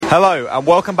Hello and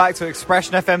welcome back to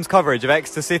Expression FM's coverage of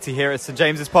Exeter City here at St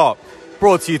James's Park,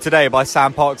 brought to you today by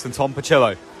Sam Parks and Tom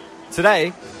Picillo.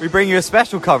 Today, we bring you a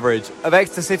special coverage of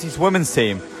Exeter City's women's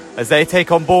team as they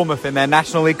take on Bournemouth in their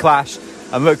National League clash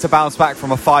and look to bounce back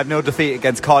from a 5-0 defeat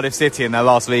against Cardiff City in their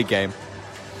last league game.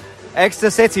 Exeter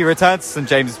City returned to St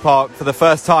James's Park for the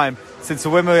first time since the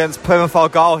win against Plymouth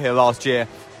Argyle here last year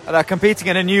and are competing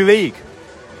in a new league.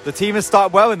 The team has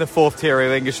started well in the fourth tier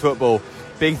of English football,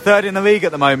 being third in the league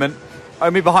at the moment,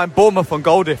 only behind Bournemouth on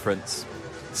goal difference.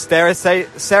 Sarah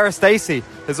Stacey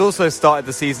has also started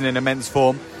the season in immense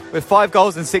form, with 5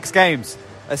 goals in 6 games,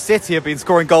 as City have been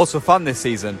scoring goals for fun this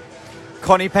season.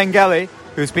 Connie Pengelly,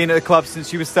 who's been at the club since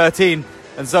she was 13,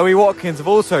 and Zoe Watkins have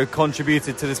also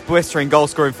contributed to this blistering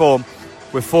goal-scoring form,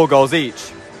 with 4 goals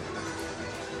each.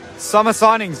 Summer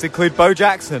signings include Bo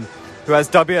Jackson, who has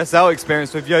WSL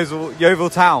experience with Yeovil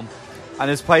Town, and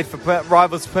has played for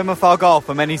rivals Plymouth Argyle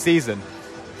for many seasons,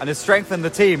 and has strengthened the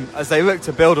team as they look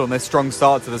to build on this strong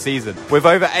start to the season. With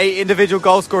over 8 individual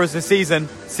goal scorers this season,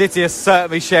 City is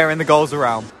certainly sharing the goals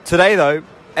around. Today though,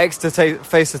 Exeter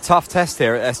face a tough test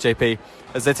here at SJP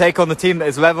as they take on the team that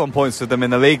is level on points with them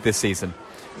in the league this season.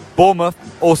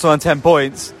 Bournemouth, also on 10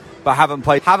 points, but haven't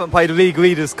played league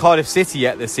leaders Cardiff City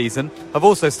yet this season, have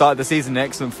also started the season in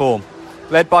excellent form.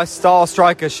 Led by star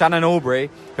striker Shannon Albury,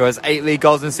 who has 8 league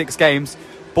goals in 6 games,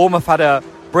 Bournemouth had a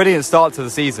brilliant start to the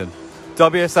season.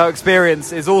 WSL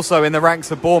experience is also in the ranks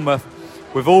of Bournemouth,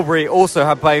 with Albury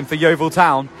also playing for Yeovil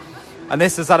Town, and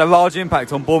this has had a large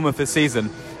impact on Bournemouth this season,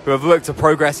 who have looked to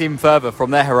progress even further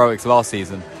from their heroics last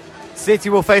season. City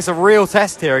will face a real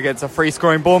test here against a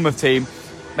free-scoring Bournemouth team,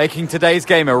 making today's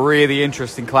game a really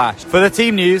interesting clash. For the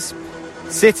team news,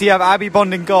 City have Abby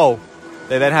Bond in goal.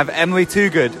 They then have Emily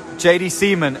Toogood, JD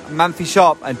Seaman, Manthe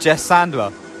Sharp and Jess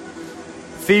Sandler.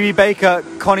 Phoebe Baker,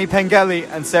 Connie Pengelly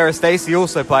and Sarah Stacey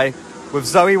also play, with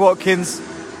Zoe Watkins,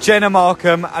 Jenna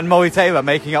Markham and Molly Taylor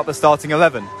making up the starting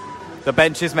 11. The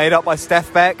bench is made up by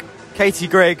Steph Beck, Katie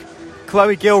Grigg,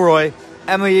 Chloe Gilroy,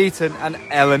 Emily Eaton and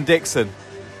Ellen Dixon.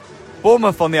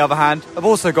 Bournemouth, on the other hand, have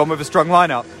also gone with a strong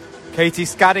lineup. Katie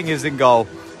Scadding is in goal,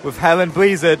 with Helen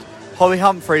Bleazard, Holly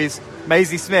Humphreys,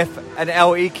 Maisie Smith and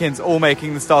Elle Eakins all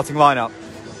making the starting lineup.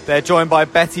 They're joined by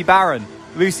Betty Barron,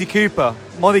 Lucy Cooper,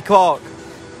 Molly Clark,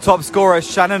 top scorers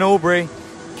Shannon Albury,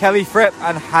 Kelly Fripp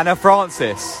and Hannah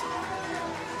Francis.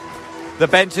 The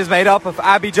bench is made up of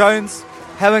Abby Jones,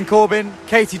 Helen Corbin,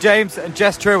 Katie James and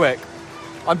Jess Truick.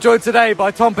 I'm joined today by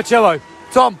Tom Picillo.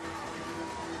 Tom,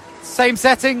 same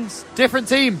settings, different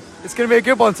team. It's going to be a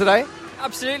good one today.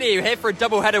 Absolutely, we're here for a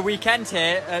double-header weekend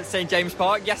here at St James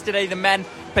Park. Yesterday the men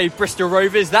played Bristol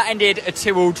Rovers. That ended a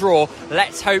 2-2 draw.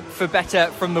 Let's hope for better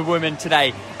from the women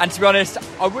today. And to be honest,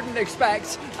 I wouldn't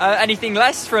expect anything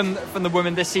less from the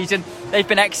women this season. They've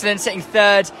been excellent, sitting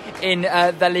third in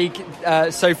their league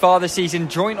so far this season,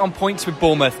 joint on points with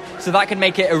Bournemouth. So that could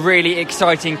make it a really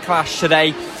exciting clash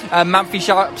today. Manthe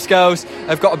Sharp's girls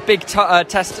have got a big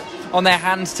test on their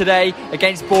hands today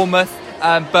against Bournemouth,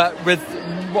 but with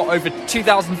over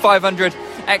 2,500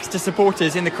 Exeter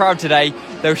supporters in the crowd today,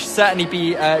 they'll certainly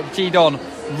be G'd on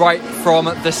right from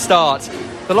the start.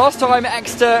 The last time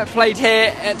Exeter played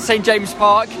here at St James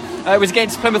Park was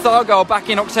against Plymouth Argyle back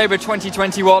in October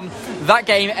 2021. That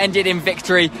game ended in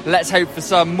victory. Let's hope for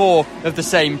some more of the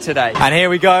same today. And here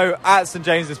we go at St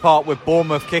James's Park with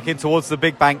Bournemouth kicking towards the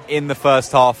Big Bank in the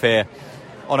first half here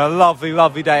on a lovely,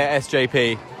 lovely day at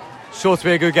SJP. Sure to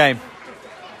be a good game.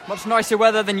 Much nicer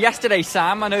weather than yesterday,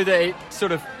 Sam. I know that it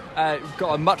sort of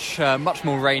got a much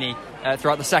more rainy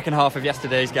throughout the second half of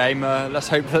yesterday's game. Let's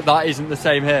hope that isn't the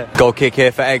same here. Goal kick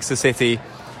here for Exeter City.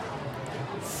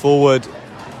 Forward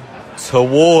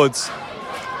towards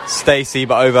Stacey,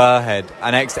 but over her head.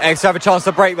 And Exeter have a chance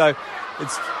to break though.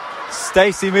 It's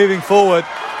Stacey moving forward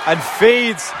and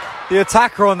feeds the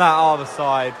attacker on that other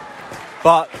side,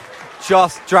 but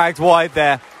just dragged wide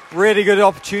there. Really good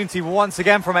opportunity once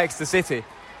again from Exeter City.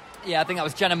 Yeah, I think that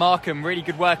was Jenna Markham. Really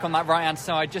good work on that right-hand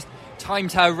side. Just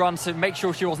timed her run to make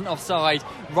sure she wasn't offside.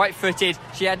 Right-footed.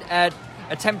 She had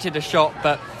attempted a shot,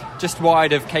 but just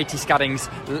wide of Katie Scadding's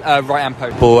right-hand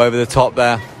post. Ball over the top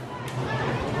there.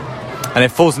 And it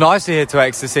falls nicely here to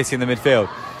Exeter City in the midfield.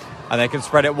 And they can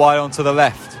spread it wide onto the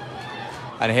left.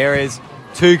 And here is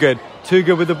Toogood.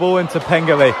 Toogood with the ball into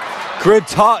Pengelly. Good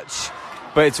touch,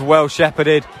 but it's well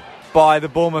shepherded by the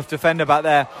Bournemouth defender back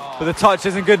there, but the touch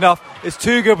isn't good enough. It's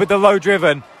too good with the low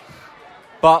driven,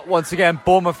 but once again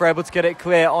Bournemouth are able to get it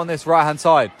clear on this right hand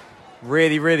side.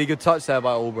 Really, really good touch there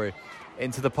by Albury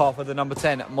into the path of the number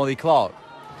 10 Molly Clark,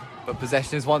 but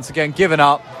possession is once again given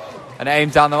up and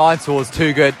aimed down the line towards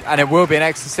Too Good, and it will be an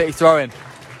Exeter City throw-in.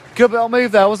 good little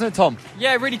move there, wasn't it, Tom?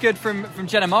 Yeah, really good from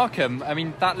Jenna Markham. I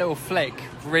mean, that little flick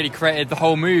really created the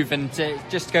whole move, and it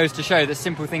just goes to show that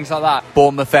simple things like that.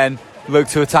 Bournemouth then look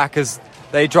to attack as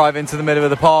they drive into the middle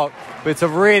of the park. But it's a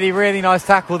really, really nice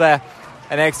tackle there.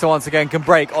 And Exeter once again can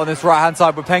break on this right-hand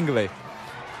side with Picillo.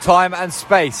 Time and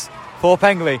space for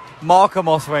Picillo. Markham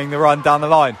offering the run down the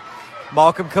line.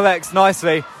 Markham collects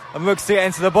nicely and looks to get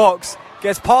into the box.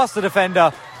 Gets past the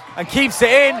defender and keeps it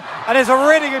in. And there's a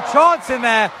really good chance in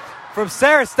there from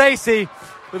Sarah Stacey.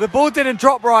 But the ball didn't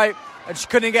drop right and she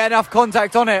couldn't get enough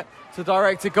contact on it to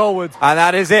direct it goalwards. And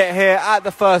that is it here at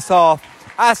the first half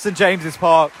at St James's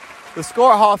Park. The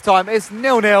score at half-time is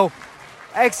 0-0.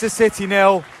 Exeter City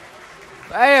 0.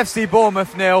 AFC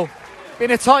Bournemouth 0.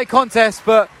 Been a tight contest,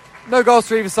 but no goals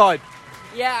for either side.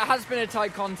 Yeah, it has been a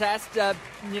tight contest. I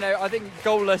think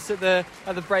goalless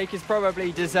at the break is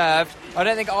probably deserved. I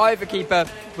don't think either keeper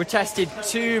were tested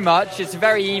too much. It's a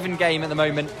very even game at the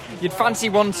moment. You'd fancy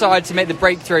one side to make the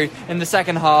breakthrough in the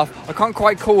second half. I can't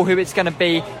quite call who it's going to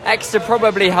be. Exeter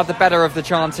probably had the better of the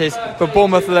chances, but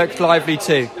Bournemouth looked lively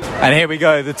too. And here we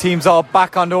go. The teams are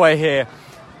back underway here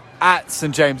at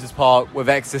St James's Park with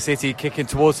Exeter City kicking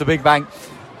towards the Big Bank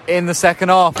in the second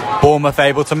half. Bournemouth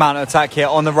able to mount an attack here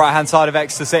on the right hand side of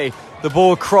Exeter City. The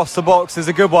ball across the box is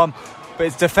a good one, but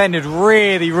it's defended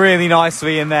really, really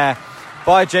nicely in there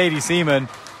by JD Seaman.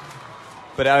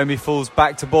 But it only falls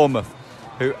back to Bournemouth,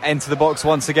 who enter the box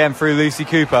once again through Lucy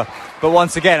Cooper. But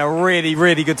once again, a really,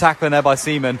 really good tackle in there by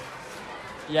Seaman.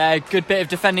 Yeah, good bit of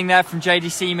defending there from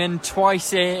JD Seaman.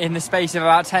 Twice in the space of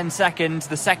about 10 seconds.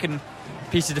 The second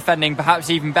piece of defending perhaps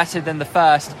even better than the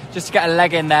first, just to get a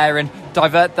leg in there and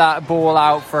divert that ball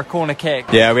out for a corner kick.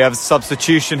 Yeah, we have a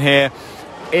substitution here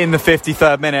in the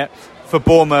 53rd minute for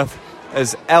Bournemouth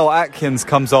as Elle Atkins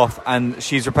comes off and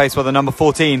she's replaced by the number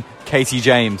 14, Katie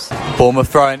James. Bournemouth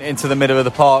thrown into the middle of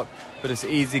the park, but it's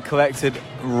easily collected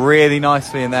really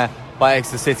nicely in there by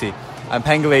Exeter City. And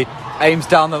Picillo aims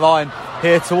down the line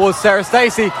here towards Sarah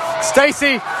Stacey.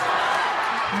 Stacey,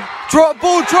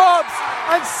 ball drops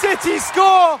and City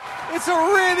score. It's a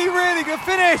really, really good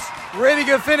finish. Really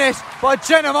good finish by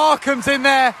Jenna Markham's in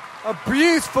there. A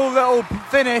beautiful little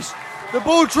finish. The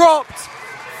ball dropped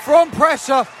from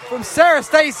pressure from Sarah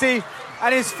Stacey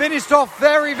and is finished off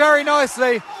very, very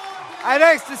nicely. And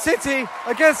Exeter City,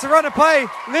 against the run of play,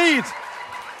 lead.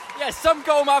 Yeah, some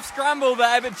goal mouth scramble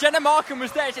there, but Jenna Markham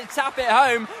was there to tap it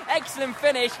home. Excellent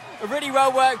finish. A really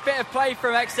well-worked bit of play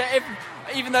from Exeter,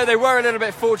 even though they were a little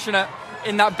bit fortunate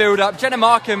in that build-up. Jenna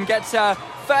Markham gets her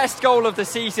first goal of the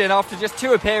season after just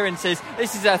 2 appearances.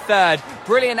 This is her third.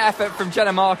 Brilliant effort from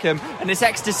Jenna Markham, and it's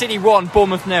Exeter City 1,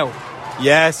 Bournemouth 0.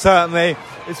 Yeah, certainly.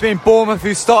 It's been Bournemouth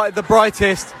who started the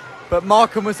brightest, but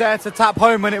Markham was there to tap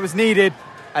home when it was needed,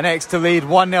 and Exeter lead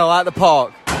 1-0 at the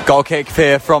park. Goal kick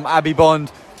here from Abby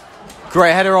Bond.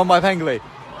 Great header on by Picillo.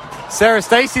 Sarah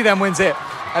Stacey then wins it,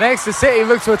 and Exeter City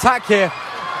look to attack here.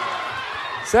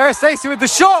 Sarah Stacey with the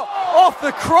shot off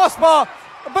the crossbar,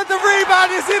 but the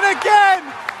rebound is in again,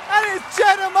 and it's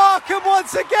Jenna Markham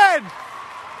once again.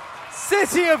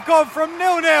 City have gone from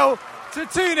 0-0 to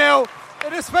 2-0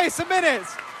 in a space of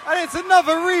minutes, and it's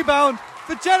another rebound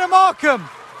for Jenna Markham.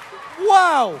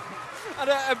 Wow. And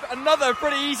another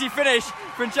pretty easy finish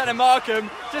from Jenna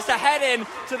Markham, just a head in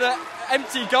to the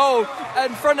empty goal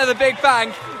in front of the Big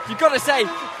Bank. You've got to say,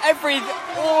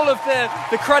 all of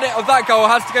the credit of that goal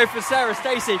has to go for Sarah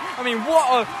Stacey. I mean,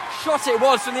 what a shot it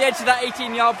was from the edge of that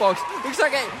 18-yard box. Looks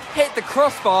like it hit the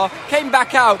crossbar, came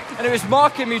back out, and it was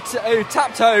Markham who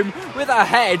tapped home with her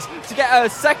head to get her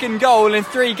second goal in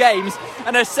 3 games,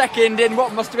 and her second in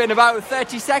what must have been about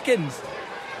 30 seconds.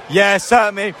 Yeah,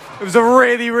 certainly. It was a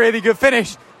really, really good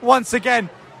finish. Once again,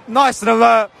 nice and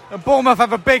alert. And Bournemouth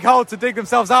have a big hole to dig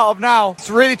themselves out of now. It's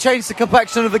really changed the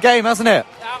complexion of the game, hasn't it?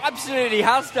 Absolutely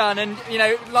has done. And,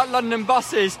 like London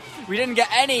buses, we didn't get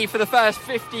any for the first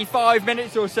 55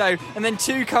 minutes or so. And then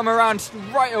 2 come around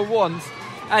right at once.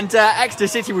 And Exeter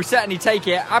City will certainly take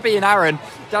it. Abby and Aaron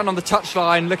down on the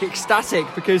touchline look ecstatic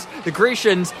because the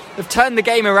Grecians have turned the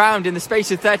game around in the space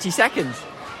of 30 seconds.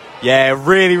 Yeah,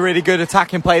 really, really good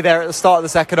attacking play there at the start of the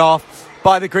second half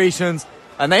by the Grecians.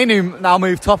 And they now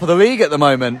move top of the league at the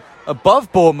moment,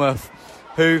 above Bournemouth,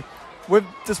 who,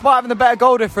 despite having the better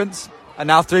goal difference, are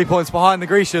now 3 points behind the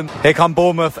Grecians. Here come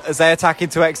Bournemouth as they attack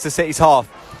into Exeter City's half.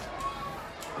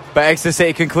 But Exeter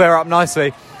City can clear up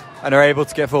nicely and are able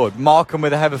to get forward. Markham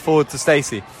with a header forward to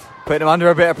Stacey, putting them under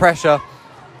a bit of pressure,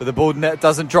 but the ball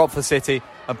doesn't drop for City,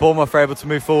 and Bournemouth are able to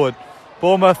move forward.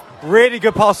 Bournemouth, really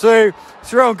good pass through.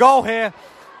 Through on goal here.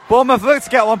 Bournemouth look to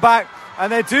get one back,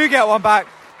 and they do get one back,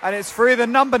 and it's through the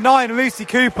number 9, Lucy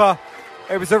Cooper.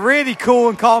 It was a really cool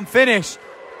and calm finish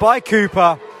by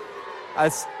Cooper,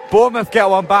 as Bournemouth get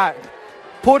one back.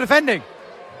 Poor defending.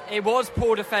 It was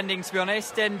poor defending, to be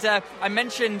honest, and I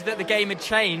mentioned that the game had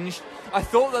changed. I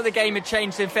thought that the game had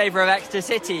changed in favour of Exeter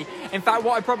City. In fact,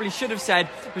 what I probably should have said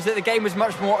was that the game was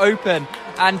much more open,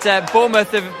 and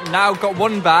Bournemouth have now got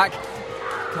one back,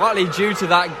 partly due to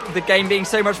that, the game being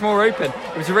so much more open.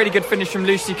 It was a really good finish from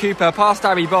Lucy Cooper, past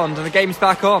Abby Bond, and the game's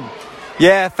back on.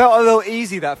 Yeah, it felt a little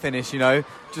easy, that finish,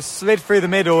 just slid through the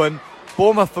middle, and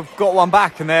Bournemouth have got one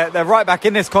back, and they're right back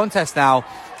in this contest now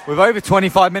with over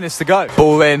 25 minutes to go.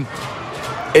 Ball in.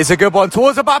 It's a good one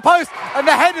towards the back post, and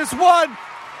the header's won,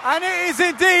 and it is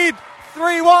indeed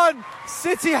 3-1.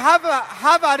 City have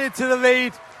added to the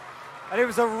lead, and it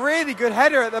was a really good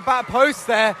header at the back post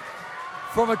there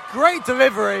from a great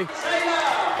delivery.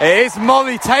 It is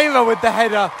Molly Taylor with the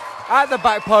header at the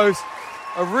back post.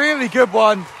 A really good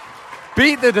one.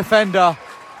 Beat the defender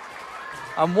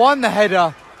and won the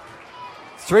header.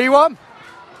 3-1.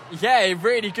 Yeah, a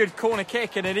really good corner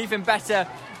kick and an even better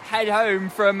head home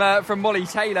from Molly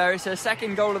Taylor. It's her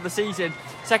second goal of the season,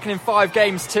 second in 5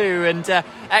 games too, and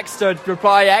Exeter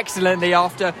reply excellently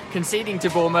after conceding to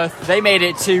Bournemouth. They made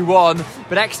it 2-1,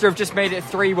 but Exeter have just made it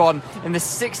 3-1 in the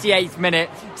 68th minute.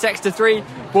 It's Exeter 3,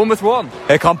 Bournemouth 1.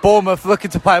 Here come Bournemouth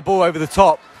looking to play a ball over the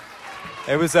top.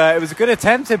 It was a good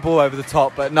attempted ball over the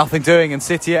top, but nothing doing, and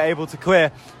City are able to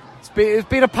clear. It's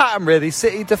been a pattern really.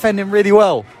 City defending really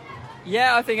well.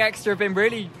 Yeah, I think Exeter have been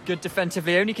really good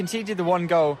defensively. Only conceded the 1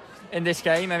 goal in this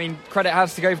game. I mean, credit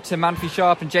has to go to Manfi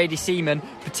Sharp and JD Seaman,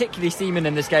 particularly Seaman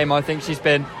in this game. I think she's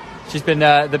been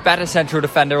the better central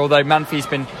defender, although Manfi's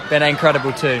been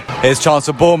incredible too. Here's chance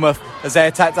for Bournemouth as they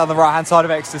attack down the right hand side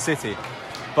of Exeter City,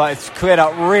 but it's cleared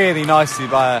up really nicely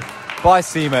by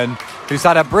Seaman, who's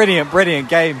had a brilliant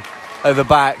game at the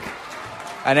back,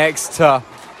 and Exeter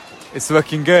is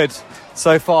looking good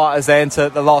so far as they enter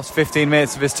the last 15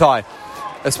 minutes of this tie,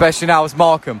 especially now as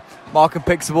Markham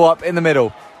picks the ball up in the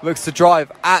middle, looks to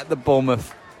drive at the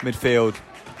Bournemouth midfield,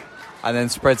 and then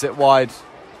spreads it wide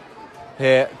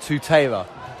here to Taylor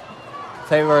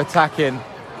attacking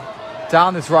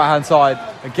down this right hand side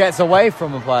and gets away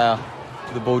from a player.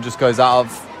 The ball just goes out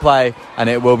of play, and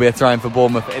it will be a throw-in for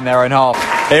Bournemouth in their own half.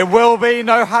 It will be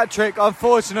no hat-trick,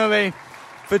 unfortunately,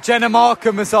 for Jenna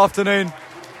Markham this afternoon,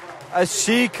 as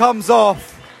she comes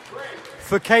off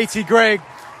for Katie Grigg.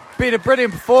 Been a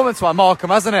brilliant performance by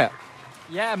Markham, hasn't it?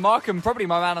 Yeah, Markham probably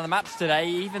my man of the match today,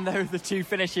 even though the 2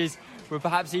 finishes were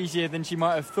perhaps easier than she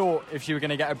might have thought if she were going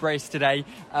to get a brace today.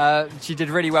 She did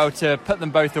really well to put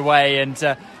them both away, and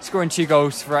scoring 2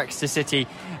 goals for Exeter City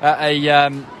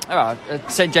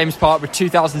at St James Park with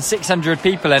 2,600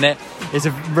 people in it is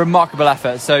a remarkable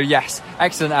effort. So yes,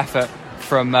 excellent effort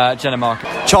from Jenna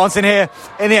Markham. Chance in here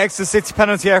in the Exeter City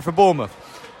penalty area for Bournemouth.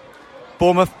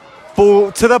 Bournemouth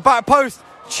ball to the back post.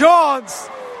 Chance!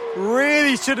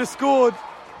 Really should have scored.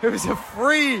 It was a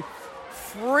free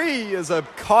as a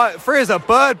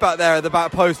bird back there at the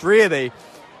back post, really,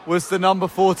 was the number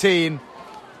 14.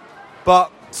 But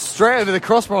straight over the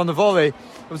crossbar on the volley. It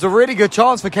was a really good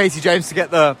chance for Katie James to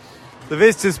get the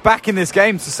visitors back in this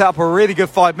game to set up a really good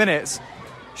 5 minutes.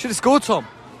 Should have scored, Tom.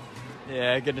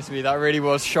 Yeah, goodness me, that really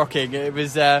was shocking. It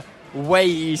was way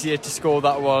easier to score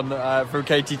that one from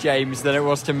Katie James than it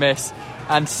was to miss.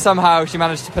 And somehow she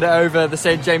managed to put it over the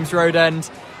St James Road end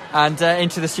and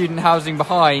into the student housing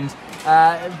behind.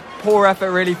 Poor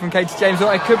effort really from Katie James.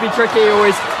 Thought it could be tricky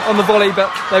always on the volley,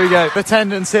 but there we go.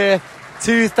 Attendance here,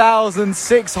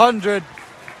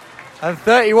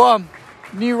 2,631.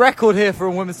 New record here for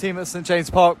a women's team at St James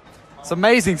Park. It's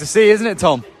amazing to see, isn't it,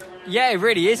 Tom? Yeah, it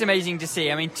really is amazing to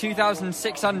see. I mean,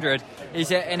 2,600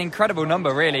 is an incredible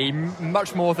number, really.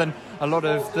 Much more than a lot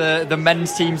of the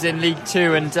men's teams in League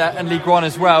 2 and League 1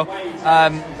 as well.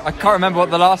 I can't remember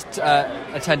what the last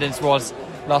attendance was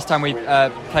last time we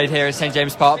played here at St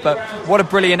James Park, but what a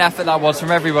brilliant effort that was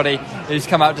from everybody who's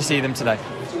come out to see them today.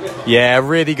 Yeah,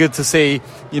 really good to see,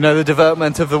 the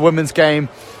development of the women's game,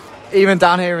 even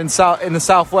down here in the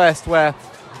southwest, where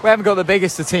we haven't got the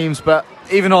biggest of teams, but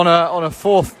even on a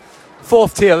fourth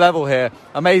tier level here,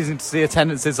 amazing to see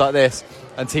attendances like this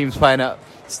and teams playing at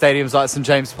stadiums like St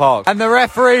James Park. And the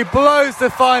referee blows the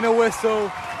final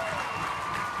whistle.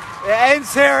 It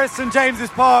ends here at St James's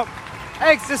Park.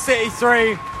 Exeter City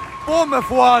 3, Bournemouth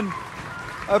 1.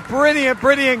 A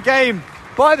brilliant game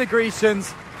by the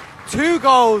Grecians. 2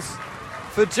 goals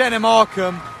for Jenna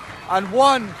Markham and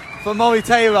 1 for Molly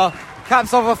Taylor.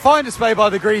 Caps off a fine display by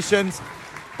the Grecians.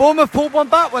 Bournemouth pulled one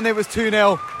back when it was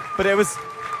 2-0, but it was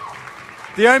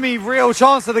the only real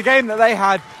chance of the game that they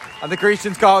had, and the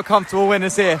Grecians got comfortable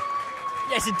winners here.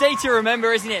 Yes, a day to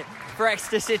remember, isn't it, for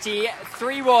Exeter City?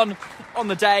 3-1 on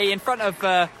the day in front of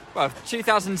well,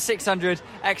 2,600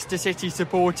 Exeter City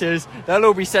supporters. They'll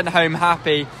all be sent home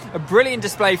happy. A brilliant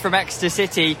display from Exeter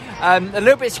City. A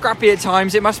little bit scrappy at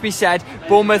times, it must be said.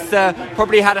 Bournemouth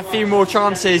probably had a few more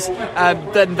chances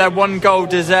than their one goal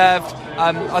deserved.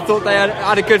 I thought they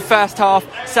had a good first half.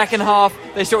 Second half,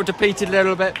 they sort of depleted a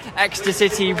little bit. Exeter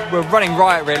City were running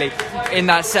riot, really, in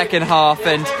that second half.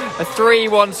 And a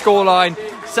 3-1 scoreline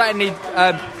certainly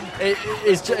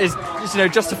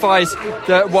justifies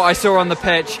what I saw on the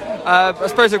pitch. I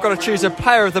suppose I've got to choose a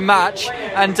player of the match,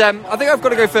 and I think I've got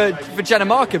to go for Jenna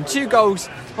Markham. 2 goals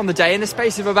on the day in the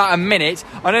space of about a minute.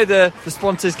 I know the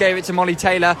sponsors gave it to Molly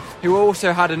Taylor, who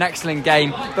also had an excellent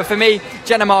game, but for me,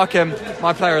 Jenna Markham,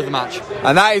 my player of the match.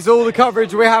 And that is all the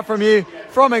coverage we have from you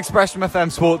from Expression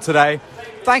FM Sport today.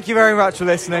 Thank you very much for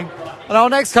listening, and our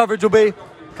next coverage will be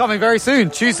coming very soon,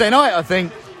 Tuesday night, I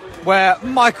think, where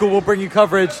Michael will bring you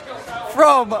coverage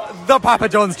from the Papa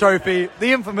John's Trophy,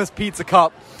 the infamous Pizza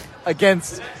Cup,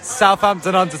 against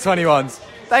Southampton under-21s.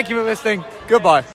 Thank you for listening. Goodbye.